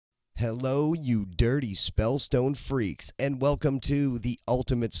Hello, you dirty Spellstone freaks, and welcome to the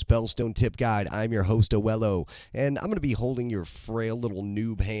Ultimate Spellstone Tip Guide. I'm your host, Owello, and I'm going to be holding your frail little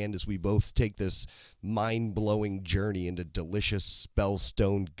noob hand as we both take this mind-blowing journey into delicious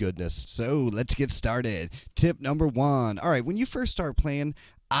Spellstone goodness. So, let's get started. Tip number 1. All right, when you first start playing,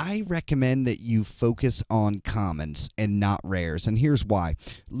 I recommend that you focus on commons and not rares, and here's why.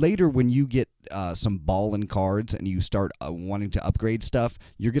 Later, when you get some ballin' cards and you start wanting to upgrade stuff,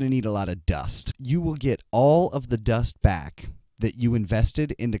 you're going to need a lot of dust. You will get all of the dust back that you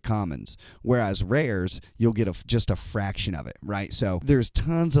invested into commons, whereas rares, you'll get just a fraction of it, right? So there's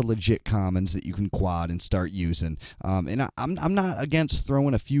tons of legit commons that you can quad and start using, and I'm not against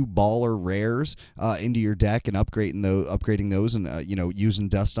throwing a few baller rares into your deck and upgrading those and using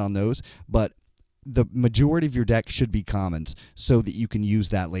dust on those, but the majority of your deck should be commons so that you can use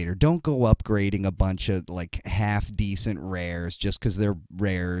that later. Don't go upgrading a bunch of like half-decent rares just because they're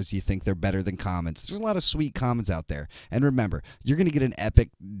rares. You think they're better than commons. There's a lot of sweet commons out there. And remember, you're going to get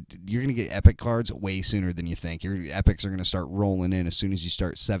epic cards way sooner than you think. Your epics are going to start rolling in as soon as you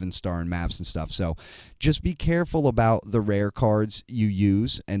start 7-star maps and stuff. So just be careful about the rare cards you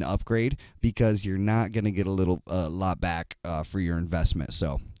use and upgrade because you're not going to get a lot back for your investment.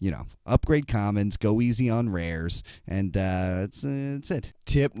 So, upgrade commons, go easy on rares, and that's it.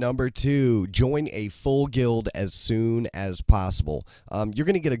 Tip number 2, join a full guild as soon as possible. You're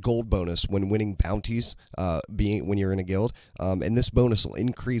going to get a gold bonus when winning bounties when you're in a guild, and this bonus will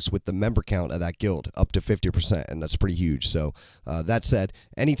increase with the member count of that guild up to 50%, and that's pretty huge. So that said,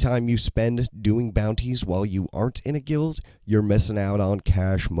 anytime you spend doing bounties while you aren't in a guild, you're missing out on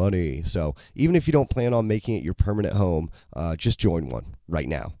cash money. So even if you don't plan on making it your permanent home, just join one right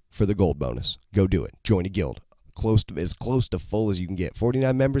now for the gold bonus. Go do it. Join a guild. As close to full as you can get.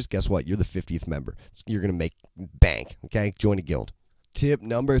 49 members, guess what? You're the 50th member. You're going to make bank, okay? Join a guild. Tip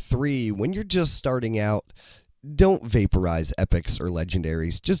number 3, when you're just starting out, don't vaporize epics or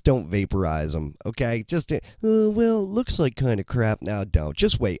legendaries. Just don't vaporize them, okay? Well, looks like kind of crap. Now, don't.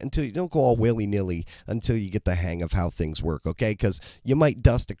 Just wait until you don't go all willy-nilly until you get the hang of how things work, okay? Because you might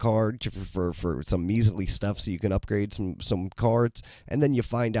dust a card for some measly stuff so you can upgrade some cards, and then you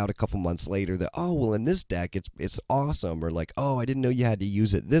find out a couple months later that, oh, well, in this deck, it's awesome, or like, oh, I didn't know you had to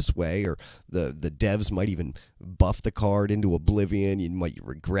use it this way, or the devs might even buff the card into oblivion. You might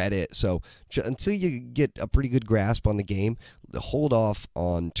regret it. So until you get a pretty good grasp on the game, hold off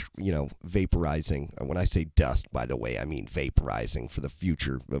on vaporizing. When I say dust, by the way, I mean vaporizing for the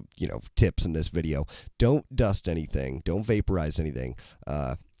future tips in this video. Don't dust anything, don't vaporize anything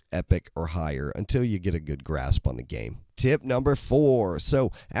epic or higher until you get a good grasp on the game. Tip number 4.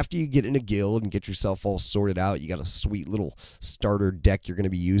 So after you get in a guild and get yourself all sorted out, you got a sweet little starter deck you're going to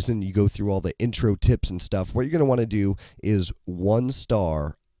be using, you go through all the intro tips and stuff. What you're going to want to do is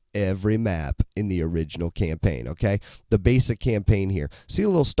 1-star every map in the original campaign, okay? The basic campaign here. See the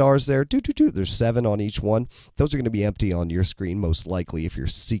little stars there? There's 7 on each one. Those are going to be empty on your screen, most likely, if you're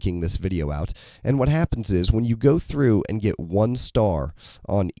seeking this video out. And what happens is, when you go through and get 1 star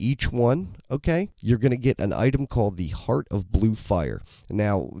on each one, okay, you're going to get an item called the Heart of Blue Fire.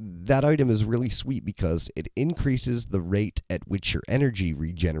 Now, that item is really sweet because it increases the rate at which your energy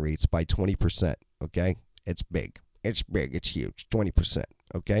regenerates by 20%, okay? It's big. It's big. It's huge. 20%.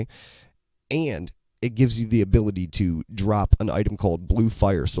 Okay, and it gives you the ability to drop an item called Blue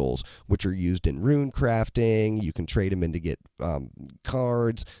Fire Souls, which are used in rune crafting. You can trade them in to get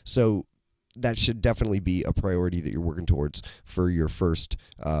cards. So that should definitely be a priority that you're working towards for your first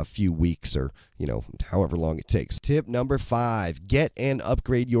few weeks or however long it takes. Tip number 5, get and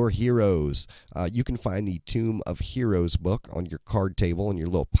upgrade your heroes. You can find the Tomb of Heroes book on your card table in your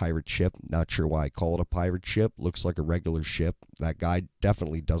little pirate ship. Not sure why I call it a pirate ship. Looks like a regular ship. That guy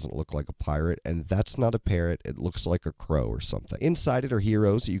definitely doesn't look like a pirate, and that's not a parrot. It looks like a crow or something. Inside it are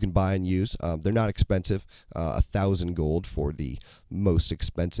heroes that you can buy and use. They're not expensive. 1,000 gold for the most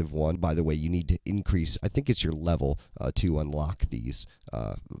expensive one. By the way, you need to increase, I think it's your level to unlock these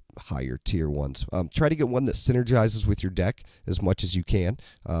higher tier ones. Try to get one that synergizes with your deck as much as you can.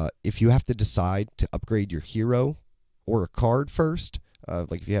 If you have to decide to upgrade your hero or a card first,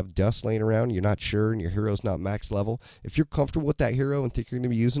 like if you have dust laying around, you're not sure, and your hero's not max level, if you're comfortable with that hero and think you're going to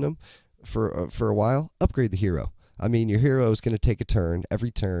be using them for a while, upgrade the hero. I mean, your hero is going to take a turn,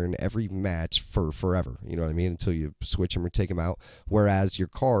 every match for forever. You know what I mean? Until you switch them or take them out. Whereas your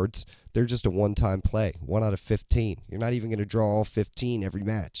cards, they're just a one-time play. 1 out of 15. You're not even going to draw all 15 every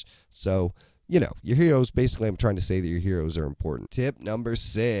match. So, your heroes, basically, I'm trying to say that your heroes are important. Tip number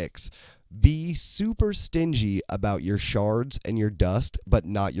 6. Be super stingy about your shards and your dust, but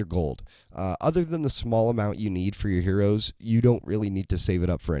not your gold. Other than the small amount you need for your heroes, you don't really need to save it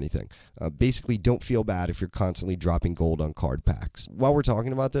up for anything. Basically, don't feel bad if you're constantly dropping gold on card packs. While we're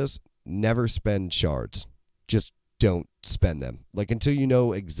talking about this, never spend shards. Just don't spend them. Like, until you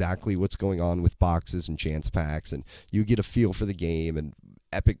know exactly what's going on with boxes and chance packs, and you get a feel for the game and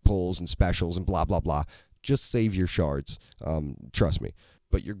epic pulls and specials and blah, blah, blah. Just save your shards. Trust me.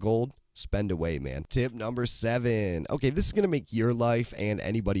 But your gold, spend away, man. Tip number 7. Okay, this is going to make your life and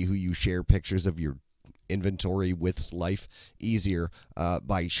anybody who you share pictures of your inventory with's life easier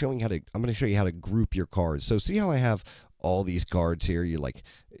by showing how to, I'm going to show you how to group your cards. So see how I have all these cards here? You like,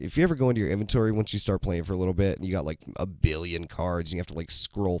 if you ever go into your inventory once you start playing for a little bit and you got like a billion cards and you have to like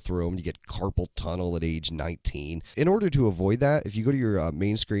scroll through them, you get carpal tunnel at age 19. In order to avoid that, if you go to your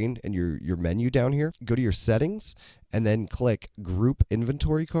main screen and your menu down here, go to your settings and then click group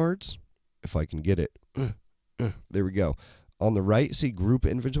inventory cards. If I can get it. There we go. On the right, see group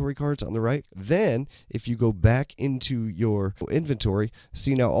inventory cards on the right. Then, if you go back into your inventory,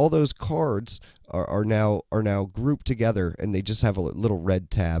 see now all those cards are now grouped together, and they just have a little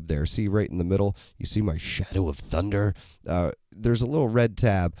red tab there. See right in the middle, you see my Shadow of Thunder. There's a little red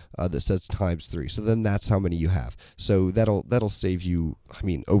tab that says ×3. So then that's how many you have. So that'll save you. I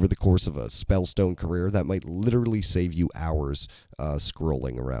mean, over the course of a Spellstone career, that might literally save you hours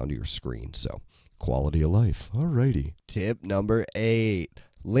scrolling around your screen. So. Quality of life. Alrighty. Tip number 8.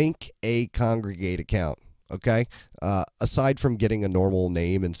 Link a Congregate account. Okay? Aside from getting a normal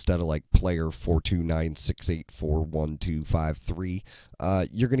name instead of like player 42968412553,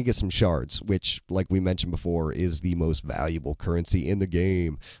 you're going to get some shards, which, like we mentioned before, is the most valuable currency in the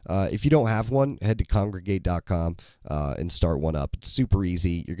game. If you don't have one, head to congregate.com and start one up. It's super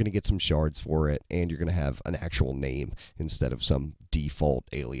easy. You're going to get some shards for it, and you're going to have an actual name instead of some default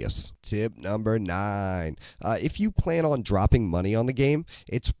alias. Tip number 9. If you plan on dropping money on the game,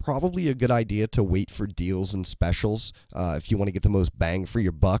 it's probably a good idea to wait for deals and specials if you want to get the most bang for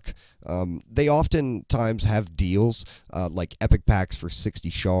your buck. They oftentimes have deals like epic packs for 60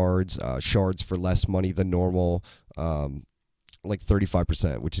 shards, shards for less money than normal, like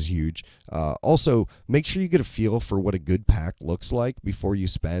 35%, which is huge. Also, make sure you get a feel for what a good pack looks like before you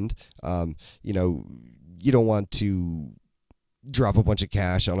spend. You know, you don't want to drop a bunch of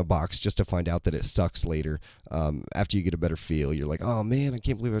cash on a box just to find out that it sucks later. After you get a better feel, you're like, oh man, I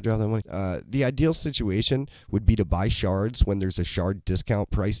can't believe I dropped that money. The ideal situation would be to buy shards when there's a shard discount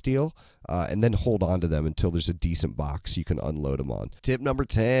price deal, and then hold on to them until there's a decent box you can unload them on. Tip number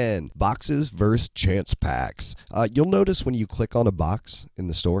 10, boxes versus chance packs. You'll notice when you click on a box in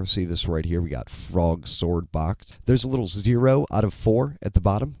the store, see this right here, we got Frog Sword box. There's a little 0 out of 4 at the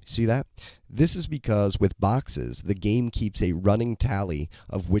bottom. See that? This is because with boxes, the game keeps a running tally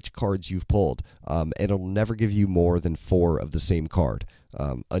of which cards you've pulled, and it'll never give you more than 4 of the same card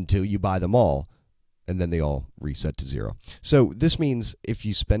until you buy them all, and then they all reset to 0. So this means if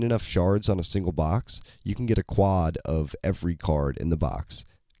you spend enough shards on a single box, you can get a quad of every card in the box,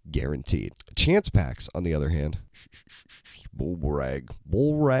 guaranteed. Chance packs, on the other hand, bull rag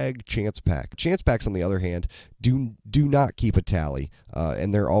chance pack. Chance packs, on the other hand, do not keep a tally,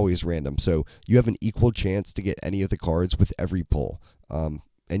 and they're always random. So you have an equal chance to get any of the cards with every pull,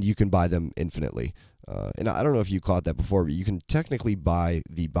 and you can buy them infinitely. And I don't know if you caught that before, but you can technically buy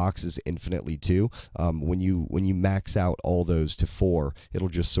the boxes infinitely too. When you max out all those to 4, it'll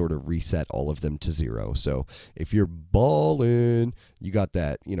just sort of reset all of them to 0. So if you're ballin', you got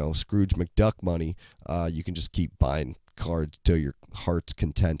that, Scrooge McDuck money, you can just keep buying cards till your heart's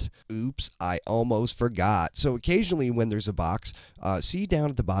content. Oops, I almost forgot. So occasionally when there's a box, see down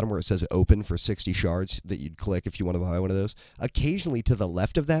at the bottom where it says open for 60 shards that you'd click if you want to buy one of those. Occasionally to the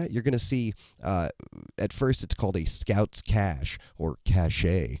left of that, you're going to see, at first it's called a Scout's Cache or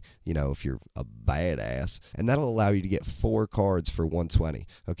Cache, if you're a badass. And that'll allow you to get 4 cards for 120.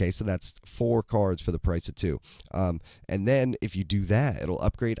 Okay, so that's 4 cards for the price of 2. And then if you do that, it'll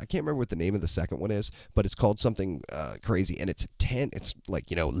upgrade. I can't remember what the name of the second one is, but it's called something crazy, and it's 10. It's like,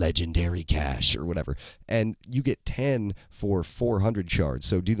 legendary cash or whatever, and you get 10 for 400 shards.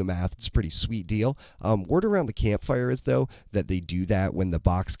 So do the math. It's a pretty sweet deal. Word around the campfire is, though, that they do that when the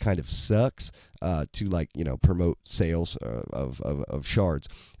box kind of sucks, to promote sales of shards.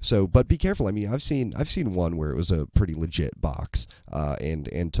 So, but be careful. I mean, I've seen one where it was a pretty legit box,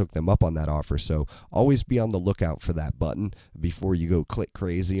 and took them up on that offer. So always be on the lookout for that button before you go click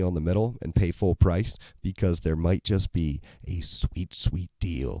crazy on the middle and pay full price, because there might just be a sweet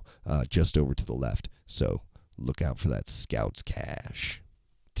deal just over to the left. So look out for that Scout's Cache.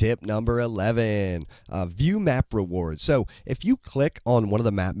 Tip number 11, view map rewards. So if you click on one of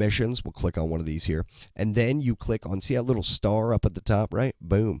the map missions, we'll click on one of these here, and then you click on, see that little star up at the top, right?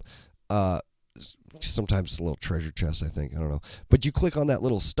 Boom. Sometimes it's a little treasure chest, I think. I don't know. But you click on that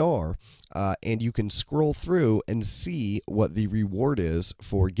little star, and you can scroll through and see what the reward is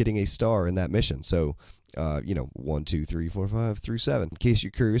for getting a star in that mission. So, 1, 2, 3, 4, 5 through 7. In case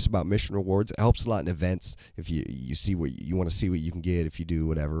you're curious about mission rewards, it helps a lot in events. If you see what you want to see what you can get, if you do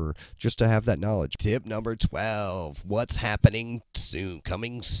whatever, just to have that knowledge. Tip number 12, what's happening soon,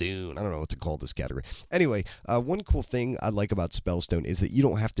 coming soon. I don't know what to call this category. Anyway, one cool thing I like about Spellstone is that you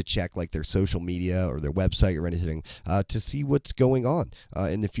don't have to check like their social media or their website or anything to see what's going on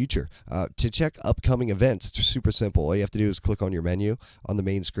in the future. To check upcoming events, it's super simple. All you have to do is click on your menu on the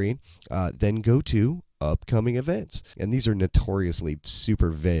main screen, then go to upcoming events, and these are notoriously super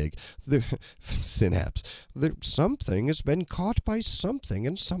vague. Synapse. Something has been caught by something,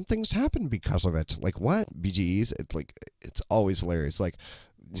 and something's happened because of it. Like what? BGEs. It's always hilarious. Like,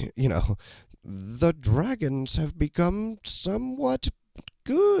 the dragons have become somewhat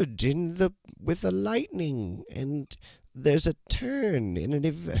good with the lightning, and there's a turn in an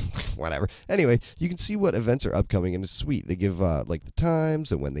event. Whatever. Anyway, you can see what events are upcoming, and it's sweet. They give like the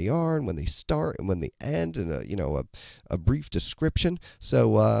times and when they are and when they start and when they end, and a brief description.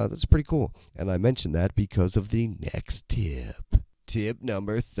 So that's pretty cool. And I mentioned that because of the next tip. Tip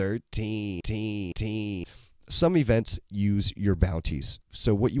number 13. Some events use your bounties.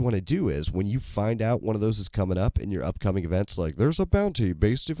 So what you want to do is when you find out one of those is coming up in your upcoming events, like there's a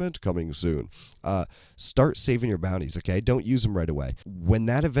bounty-based event coming soon, start saving your bounties, okay? Don't use them right away. When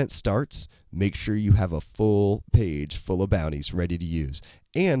that event starts, make sure you have a full page full of bounties ready to use.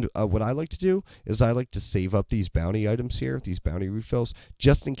 And what I like to do is I like to save up these bounty items here, these bounty refills,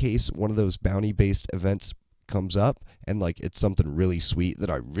 just in case one of those bounty-based events comes up and like it's something really sweet that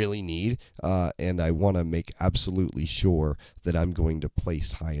I really need, and I want to make absolutely sure that I'm going to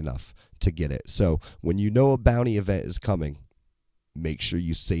place high enough to get it. So when you know a bounty event is coming, make sure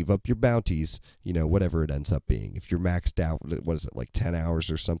you save up your bounties, whatever it ends up being. If you're maxed out, what is it, like 10 hours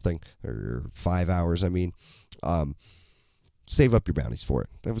or something, or 5 hours, save up your bounties for it.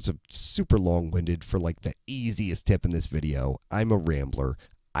 That was a super long-winded for like the easiest tip in this video. I'm a rambler.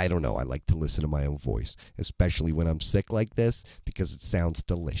 I don't know. I like to listen to my own voice, especially when I'm sick like this, because it sounds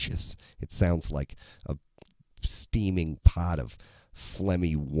delicious. It sounds like a steaming pot of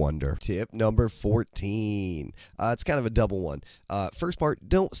phlegmy wonder. Tip number 14. It's kind of a double one. First part,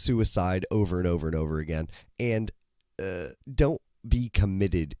 don't suicide over and over and over again. And don't be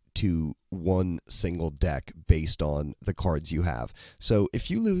committed to one single deck based on the cards you have. So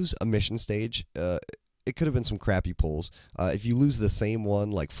if you lose a mission stage, it could have been some crappy pulls. If you lose the same one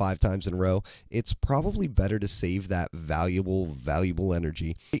like 5 times in a row, it's probably better to save that valuable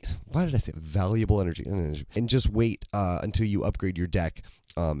energy. Why did I say valuable energy? And just wait until you upgrade your deck,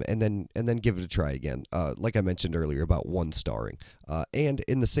 and then give it a try again. Like I mentioned earlier about 1-starring. And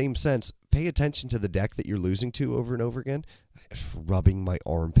in the same sense, pay attention to the deck that you're losing to over and over again. Rubbing my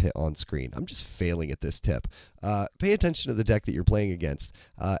armpit on screen. I'm just failing at this tip. Pay attention to the deck that you're playing against,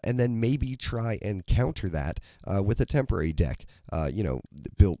 and then maybe try and counter that with a temporary deck,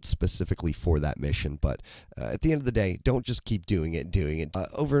 built specifically for that mission. But at the end of the day, don't just keep doing it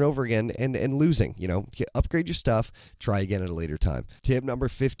over and over again and losing. Upgrade your stuff, try again at a later time. Tip number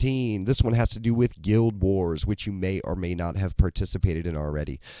 15. This one has to do with guild wars, which you may or may not have participated in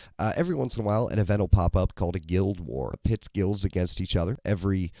already. Every once in a while, an event will pop up called a guild war. It pits guilds against each other.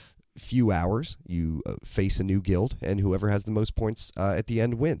 Every few hours, you face a new guild, and whoever has the most points at the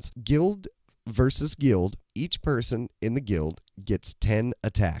end wins. Guild versus guild, each person in the guild gets 10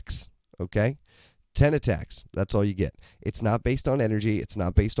 attacks, okay? 10 attacks. That's all you get. It's not based on energy. It's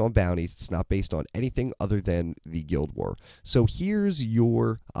not based on bounties. It's not based on anything other than the guild war. So here's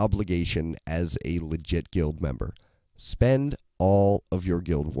your obligation as a legit guild member. Spend all of your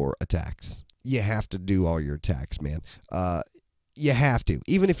guild war attacks. You have to do all your attacks, man. You have to,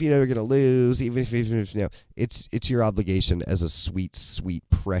 even if you know you're gonna lose, even if it's your obligation as a sweet,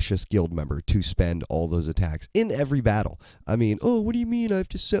 precious guild member to spend all those attacks in every battle. I mean, oh, what do you mean I have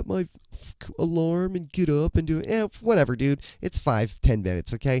to set my alarm and get up and do it? Yeah, whatever, dude. It's 5-10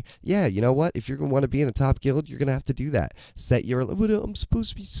 minutes, okay? Yeah, you know what? If you're gonna want to be in a top guild, you're gonna have to do that. Set your, I'm supposed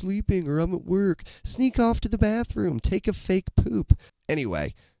to be sleeping or I'm at work. Sneak off to the bathroom. Take a fake poop.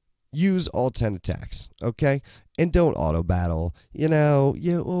 Anyway. Use all 10 attacks, okay? And don't auto-battle.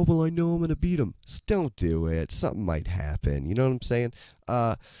 Oh, well, I know I'm going to beat him. Just don't do it. Something might happen. You know what I'm saying?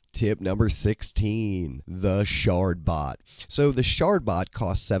 Tip number 16, the Shard Bot. So the Shard Bot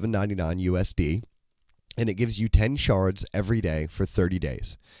costs $7.99 USD. and it gives you 10 shards every day for 30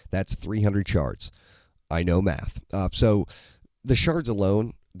 days. That's 300 shards. I know math. So the shards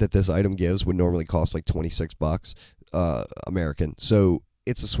alone that this item gives would normally cost like 26 bucks American. So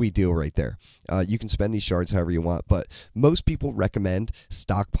it's a sweet deal right there. You can spend these shards however you want, but most people recommend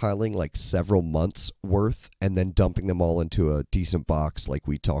stockpiling like several months worth and then dumping them all into a decent box like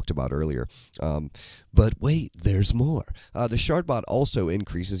we talked about earlier. But wait, there's more. The shard bot also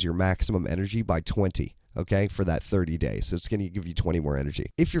increases your maximum energy by 20. Okay, for that 30 days. So it's going to give you 20 more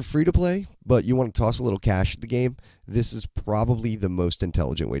energy. If you're free to play, but you want to toss a little cash at the game, this is probably the most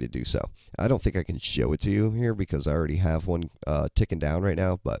intelligent way to do so. I don't think I can show it to you here because I already have one ticking down right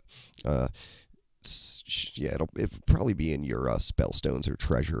now, but yeah, it'll probably be in your Spellstones or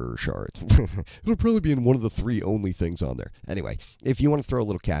Treasure or Shards. It'll probably be in one of the 3 only things on there. Anyway, if you want to throw a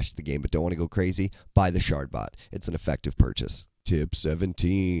little cash at the game but don't want to go crazy, buy the Shard Bot. It's an effective purchase. Tip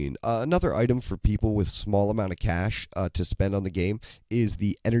 17. Another item for people with small amount of cash to spend on the game is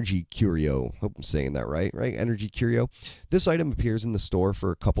the Energy Curio. Hope I'm saying that right? Energy Curio. This item appears in the store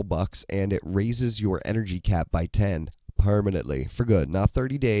for a couple bucks, and it raises your energy cap by 10 permanently for good. Not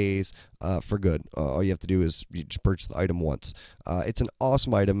 30 days, for good. All you have to do is you just purchase the item once. It's an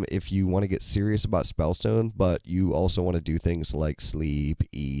awesome item if you want to get serious about Spellstone, but you also want to do things like sleep,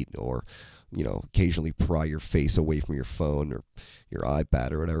 eat, or occasionally pry your face away from your phone or your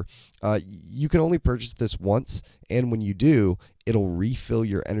iPad or whatever. You can only purchase this once, and when you do, it'll refill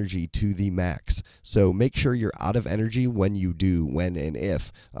your energy to the max. So make sure you're out of energy when and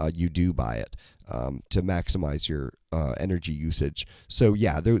if you do buy it, to maximize your energy usage. So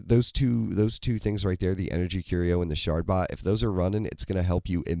yeah, those two things right there, the Energy Curio and the Shard Bot, if those are running, it's going to help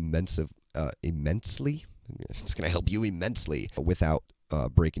you immensely. It's going to help you immensely without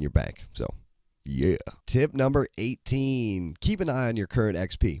breaking your bank. So yeah. Tip number 18. Keep an eye on your current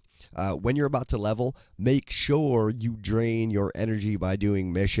XP. When you're about to level, make sure you drain your energy by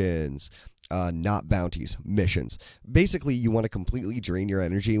doing missions. Not bounties, missions. Basically, you want to completely drain your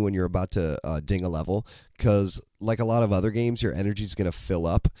energy when you're about to ding a level, because like a lot of other games, your energy is going to fill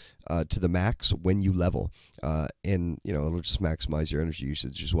up to the max when you level, and it'll just maximize your energy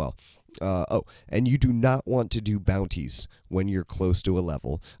usage as well. And you do not want to do bounties when you're close to a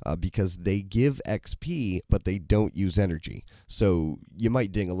level, because they give XP, but they don't use energy. So you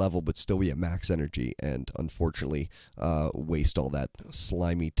might ding a level, but still be at max energy, and unfortunately, waste all that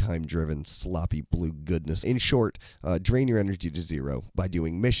slimy, time-driven, sloppy blue goodness. In short, drain your energy to 0 by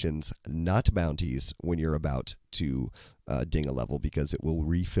doing missions, not bounties, when you're about to ding a level, because it will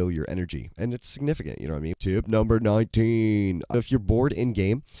refill your energy, and it's significant, you know what I mean? Tip number 19. If you're bored in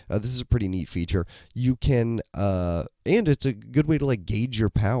game, this is a pretty neat feature. You can and it's a good way to like gauge your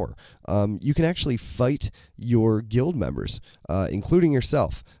power. You can actually fight your guild members, including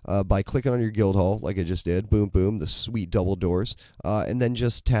yourself, by clicking on your guild hall like I just did. Boom, boom, the sweet double doors, and then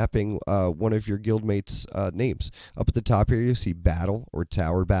just tapping one of your guildmates' names. Up at the top here, you see battle or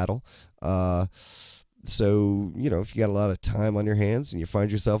tower battle. So, if you got a lot of time on your hands and you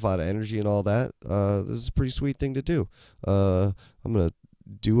find yourself out of energy and all that, this is a pretty sweet thing to do. I'm going to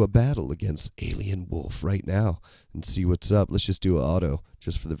do a battle against Alien Wolf right now and see what's up. Let's just do an auto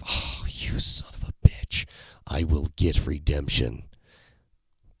just for the... Oh, you son of a bitch. I will get redemption.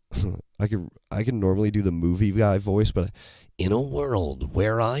 I can normally do the movie guy voice, but... In a world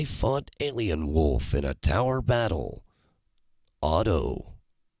where I fought Alien Wolf in a tower battle, auto...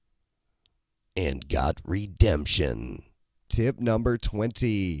 and got redemption. Tip number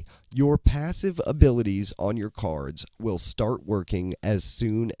 20. Your passive abilities on your cards will start working as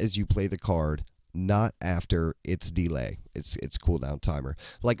soon as you play the card, not after its delay. Its cooldown timer.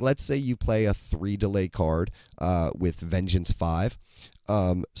 Like, let's say you play a 3 delay card with Vengeance 5.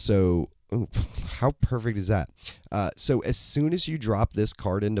 So, how perfect is that? So as soon as you drop this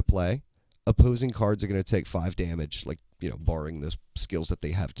card into play, opposing cards are going to take 5 damage, like, barring the skills that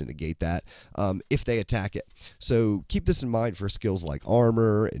they have to negate that, if they attack it. So keep this in mind for skills like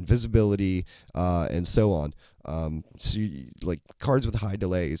armor, invisibility, and so on. Like, cards with high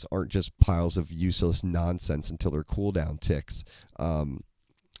delays aren't just piles of useless nonsense until their cooldown ticks. And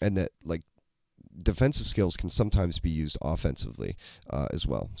that, like, defensive skills can sometimes be used offensively as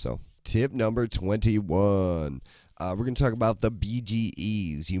well. So tip number 21. We're going to talk about the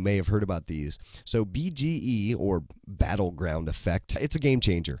BGEs. You may have heard about these. So BGE, or Battleground Effect, it's a game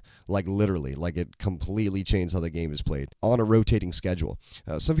changer. Like, literally. Like, it completely changed how the game is played on a rotating schedule.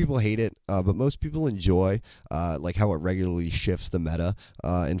 Some people hate it, but most people enjoy like how it regularly shifts the meta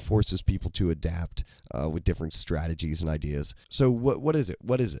and forces people to adapt with different strategies and ideas. So what is it?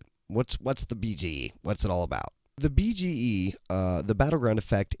 What is it? What's the BGE? What's it all about? The BGE, the Battleground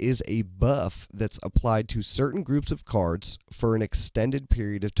Effect, is a buff that's applied to certain groups of cards for an extended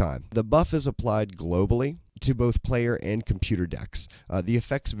period of time. The buff is applied globally to both player and computer decks. The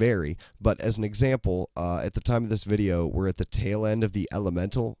effects vary, but as an example, at the time of this video, we're at the tail end of the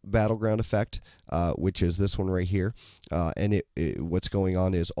Elemental Battleground Effect, which is this one right here. And what's going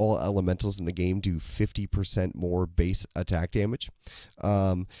on is all elementals in the game do 50% more base attack damage.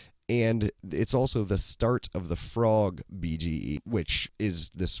 And it's also the start of the Frog BGE, which is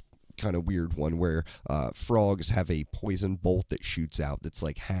this kind of weird one where frogs have a poison bolt that shoots out that's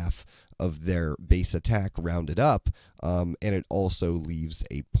like half of their base attack rounded up, and it also leaves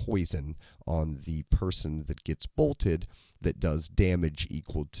a poison on the person that gets bolted that does damage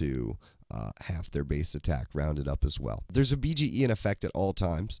equal to half their base attack rounded up as well. There's a BGE in effect at all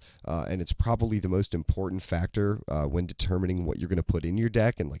times, and it's probably the most important factor when determining what you're going to put in your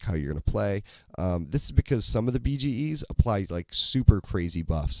deck and like how you're going to play. This is because some of the BGEs apply like super crazy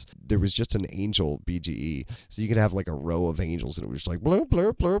buffs. There was just an angel BGE, so you could have like a row of angels and it was just like blue,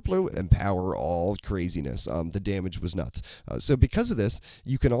 blue, blue, blue, and power all craziness. The damage was nuts. So because of this,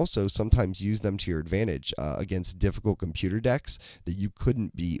 you can also sometimes use them to your advantage against difficult computer decks that you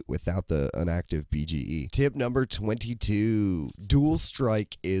couldn't beat without an active BGE. Tip number 22, Dual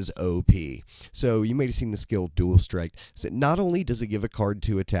Strike is OP. So you might have seen the skill Dual Strike. So not only does it give a card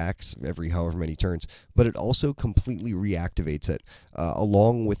 2 attacks every however many turns, but it also completely reactivates it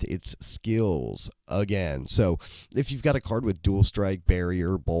along with its skills again. So if you've got a card with Dual Strike,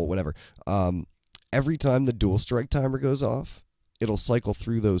 Barrier, Bolt, whatever, every time the Dual Strike timer goes off, it'll cycle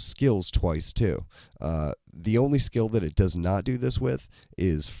through those skills twice too. The only skill that it does not do this with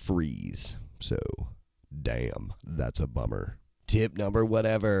is Freeze. So, damn, that's a bummer. Tip number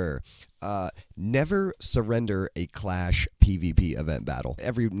whatever. Never surrender a Clash PvP event battle.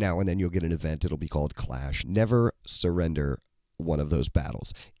 Every now and then you'll get an event, it'll be called Clash. Never surrender one of those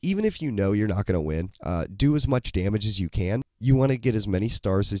battles. Even if you know you're not going to win, do as much damage as you can. You want to get as many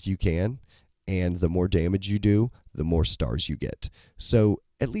stars as you can, and the more damage you do, the more stars you get. So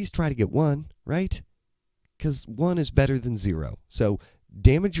at least try to get 1, right? Because 1 is better than 0. So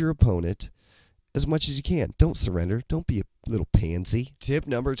damage your opponent as much as you can. Don't surrender. Don't be a little pansy. Tip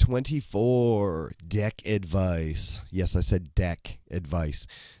number 24, deck advice. Yes, I said deck advice.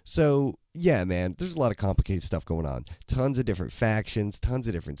 So, yeah, man, there's a lot of complicated stuff going on. Tons of different factions, tons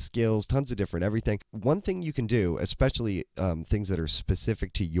of different skills, tons of different everything. One thing you can do, especially things that are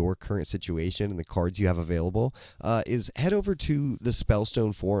specific to your current situation and the cards you have available, is head over to the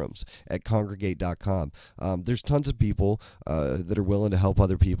Spellstone forums at congregate.com. There's tons of people that are willing to help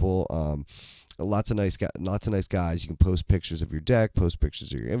other people. Lots of nice guys. You can post pictures of your deck, post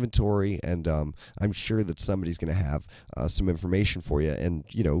pictures of your inventory, and I'm sure that somebody's going to have some information for you and,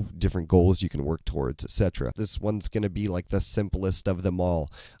 you know, different goals you can work towards, etc. This one's going to be like the simplest of them all.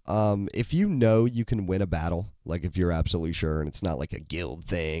 If you know you can win a battle, like if you're absolutely sure and it's not like a guild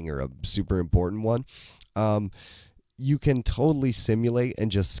thing or a super important one, you can totally simulate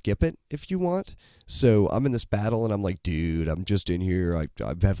and just skip it if you want. So I'm in this battle and I'm like, dude, I'm just in here. I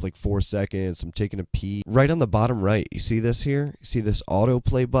have like 4 seconds. I'm taking a pee. Right on the bottom right, you see this here? You see this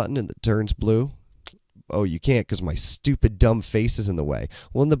autoplay button and it turns blue? Oh, you can't because my stupid dumb face is in the way.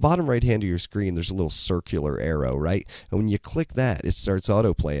 Well, in the bottom right hand of your screen, there's a little circular arrow, right? And when you click that, it starts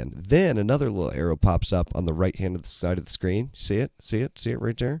autoplaying. Then another little arrow pops up on the right hand of the side of the screen. See it? See it? See it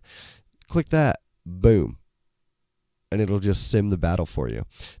right there? Click that. Boom. And it'll just sim the battle for you.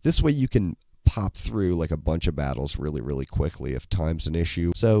 This way you can pop through like a bunch of battles really, really quickly if time's an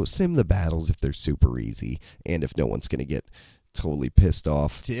issue. So sim the battles if they're super easy and if no one's going to get totally pissed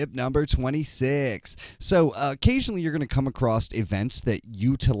off. Tip number 26. So occasionally you're going to come across events that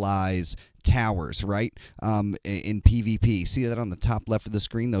utilize towers, right? In PvP. See that on the top left of the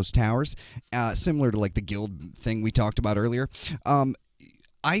screen, those towers? Similar to like the guild thing we talked about earlier.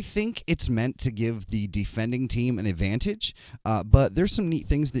 I think it's meant to give the defending team an advantage, but there's some neat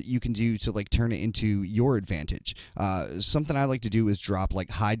things that you can do to like turn it into your advantage. Something I like to do is drop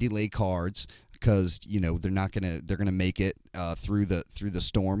like high delay cards because, you know, they're gonna make it through the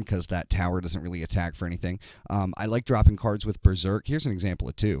storm because that tower doesn't really attack for anything. I like dropping cards with Berserk. Here's an example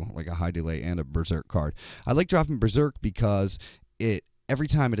of two, like a high delay and a Berserk card. I like dropping Berserk because every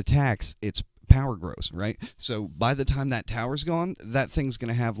time it attacks, it's power grows, right? So by the time that tower's gone, that thing's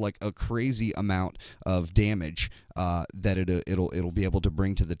gonna have like a crazy amount of damage that it'll be able to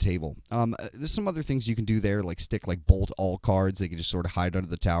bring to the table. There's some other things you can do there, like stick like bolt all cards. They can just sort of hide under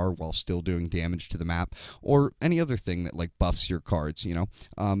the tower while still doing damage to the map, or any other thing that like buffs your cards. You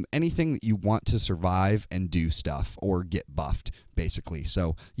know, anything that you want to survive and do stuff or get buffed, basically.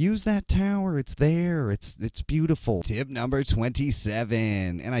 So use that tower. It's there. It's beautiful. Tip number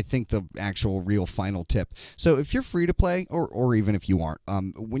 27, and I think the actual real final tip. So if you're free to play, or even if you aren't,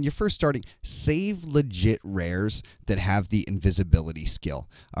 when you're first starting, save legit rares that have the invisibility skill.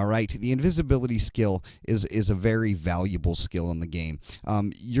 All right, the invisibility skill is a very valuable skill in the game.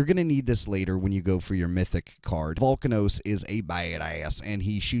 You're gonna need this later when you go for your mythic card. Volcanos is a badass, and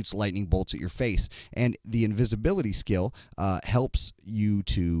he shoots lightning bolts at your face, and the invisibility skill helps you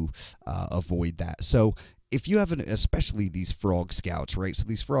to avoid that. So if you have especially these frog scouts, right? So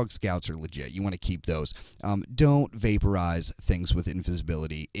these frog scouts are legit. You want to keep those. Don't vaporize things with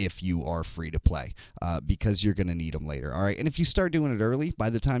invisibility if you are free to play, because you're going to need them later. All right. And if you start doing it early, by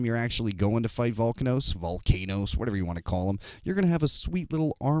the time you're actually going to fight volcanoes, whatever you want to call them, you're going to have a sweet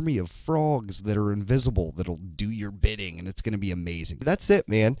little army of frogs that are invisible that'll do your bidding, and it's going to be amazing. That's it,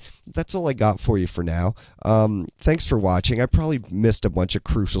 man. That's all I got for you for now. Thanks for watching. I probably missed a bunch of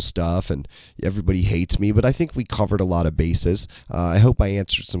crucial stuff, and everybody hates me, but I think we covered a lot of bases. I hope I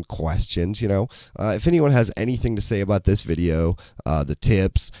answered some questions, you know. If anyone has anything to say about this video, the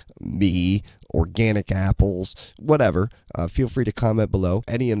tips, me, organic apples, whatever, feel free to comment below.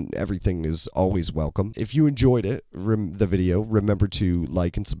 Any and everything is always welcome. If you enjoyed it, the video, remember to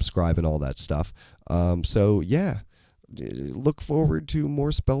like and subscribe and all that stuff. So, yeah. Look forward to more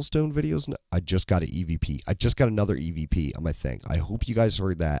Spellstone videos. I just got an EVP. I just got another EVP on my thing. I hope you guys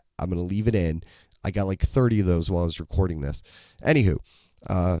heard that. I'm going to leave it in. I got like 30 of those while I was recording this. Anywho,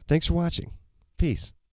 thanks for watching. Peace.